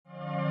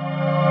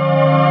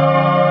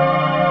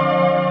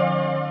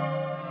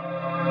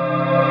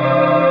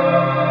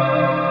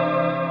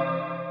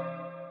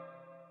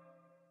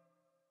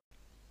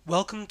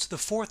to the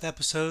fourth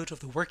episode of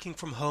the Working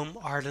From Home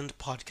Ireland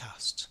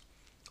podcast.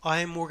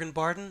 I am Morgan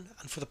Barden,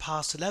 and for the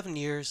past 11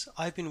 years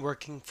I've been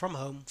working from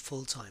home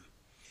full-time.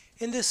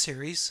 In this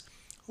series,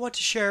 I want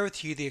to share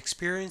with you the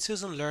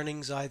experiences and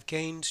learnings I've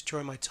gained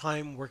during my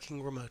time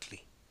working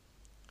remotely.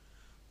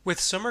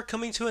 With summer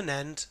coming to an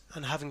end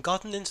and having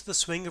gotten into the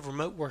swing of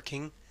remote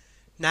working,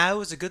 now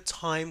is a good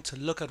time to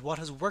look at what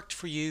has worked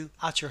for you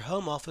at your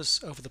home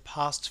office over the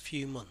past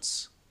few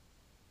months.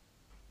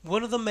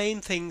 One of the main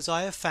things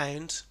I have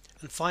found,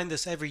 and find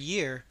this every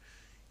year,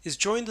 is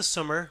during the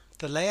summer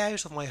the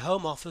layout of my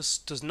home office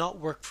does not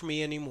work for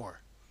me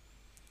anymore.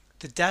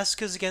 The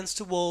desk is against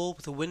a wall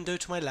with a window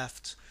to my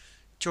left.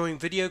 During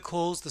video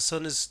calls the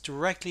sun is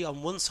directly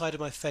on one side of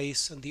my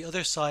face and the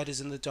other side is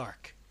in the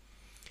dark.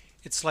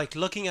 It's like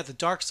looking at the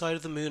dark side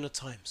of the moon at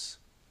times.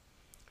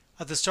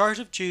 At the start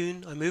of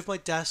June I moved my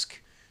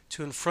desk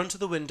to in front of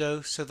the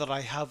window so that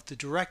I have the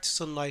direct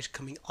sunlight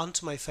coming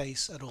onto my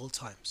face at all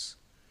times.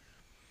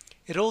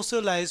 It also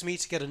allows me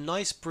to get a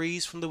nice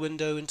breeze from the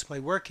window into my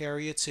work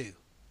area too.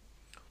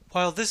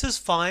 While this is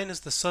fine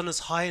as the sun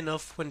is high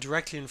enough when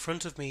directly in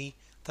front of me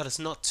that it's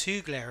not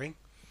too glaring,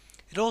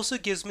 it also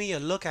gives me a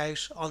look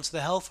out onto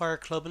the Hellfire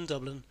Club in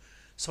Dublin,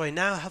 so I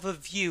now have a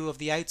view of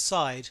the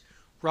outside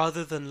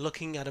rather than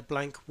looking at a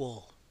blank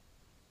wall.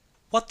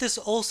 What this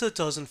also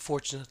does,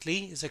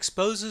 unfortunately, is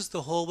exposes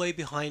the hallway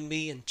behind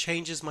me and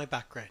changes my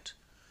background.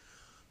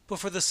 But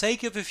for the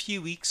sake of a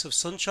few weeks of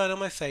sunshine on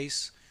my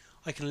face,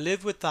 I can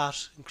live with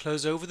that and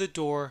close over the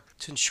door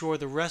to ensure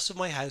the rest of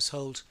my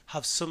household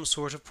have some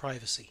sort of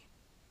privacy.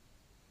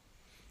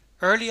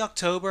 Early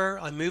October,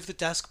 I moved the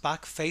desk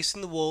back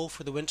facing the wall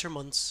for the winter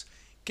months,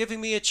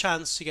 giving me a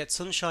chance to get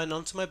sunshine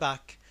onto my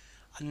back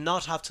and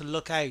not have to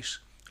look out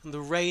on the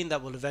rain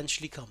that will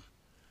eventually come.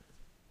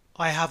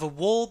 I have a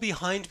wall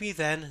behind me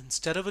then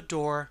instead of a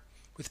door,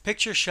 with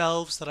picture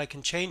shelves that I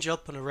can change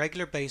up on a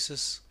regular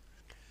basis.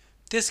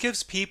 This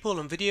gives people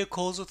on video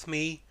calls with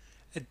me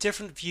a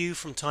different view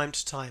from time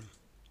to time.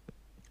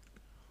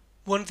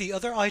 One of the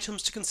other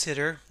items to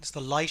consider is the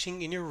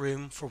lighting in your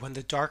room for when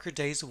the darker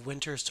days of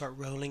winter start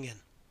rolling in.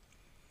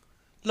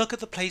 Look at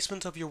the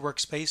placement of your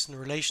workspace in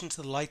relation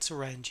to the lights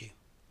around you.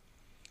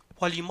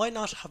 While you might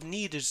not have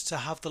needed to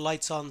have the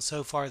lights on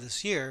so far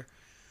this year,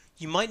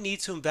 you might need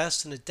to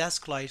invest in a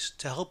desk light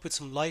to help with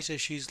some light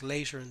issues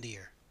later in the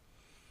year.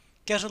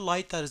 Get a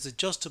light that is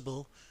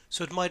adjustable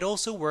so it might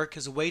also work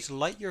as a way to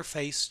light your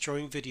face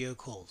during video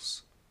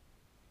calls.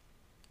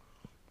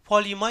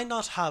 While you might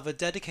not have a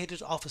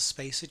dedicated office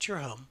space at your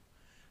home,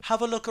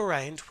 have a look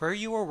around where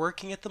you are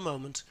working at the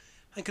moment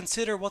and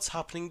consider what's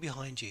happening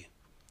behind you,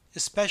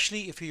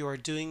 especially if you are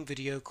doing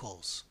video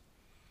calls.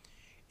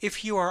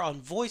 If you are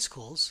on voice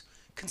calls,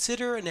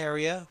 consider an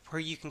area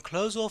where you can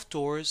close off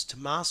doors to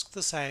mask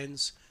the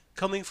sounds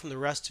coming from the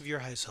rest of your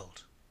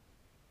household.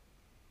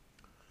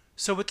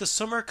 So with the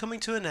summer coming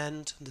to an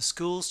end and the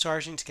schools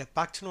starting to get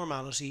back to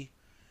normality,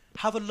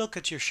 have a look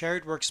at your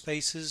shared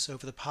workspaces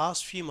over the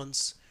past few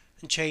months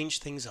and change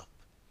things up.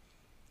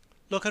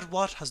 Look at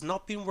what has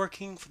not been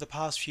working for the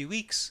past few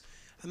weeks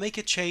and make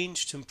a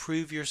change to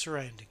improve your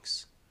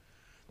surroundings.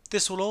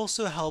 This will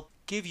also help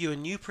give you a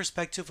new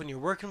perspective on your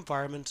work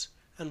environment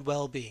and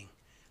well-being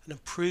and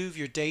improve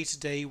your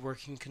day-to-day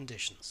working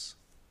conditions.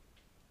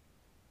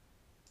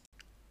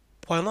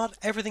 While not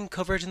everything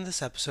covered in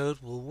this episode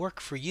will work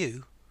for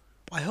you,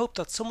 I hope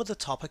that some of the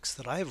topics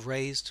that I have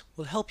raised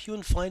will help you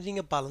in finding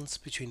a balance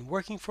between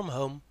working from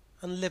home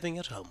and living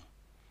at home.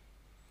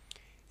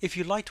 If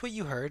you liked what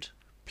you heard,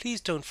 please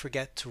don't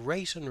forget to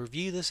rate and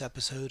review this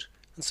episode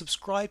and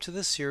subscribe to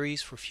this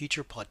series for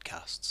future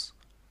podcasts.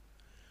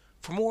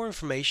 For more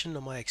information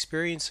on my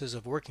experiences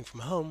of working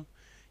from home,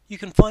 you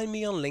can find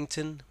me on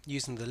LinkedIn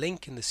using the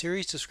link in the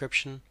series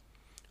description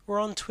or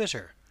on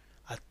Twitter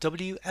at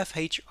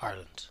WFH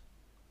Ireland.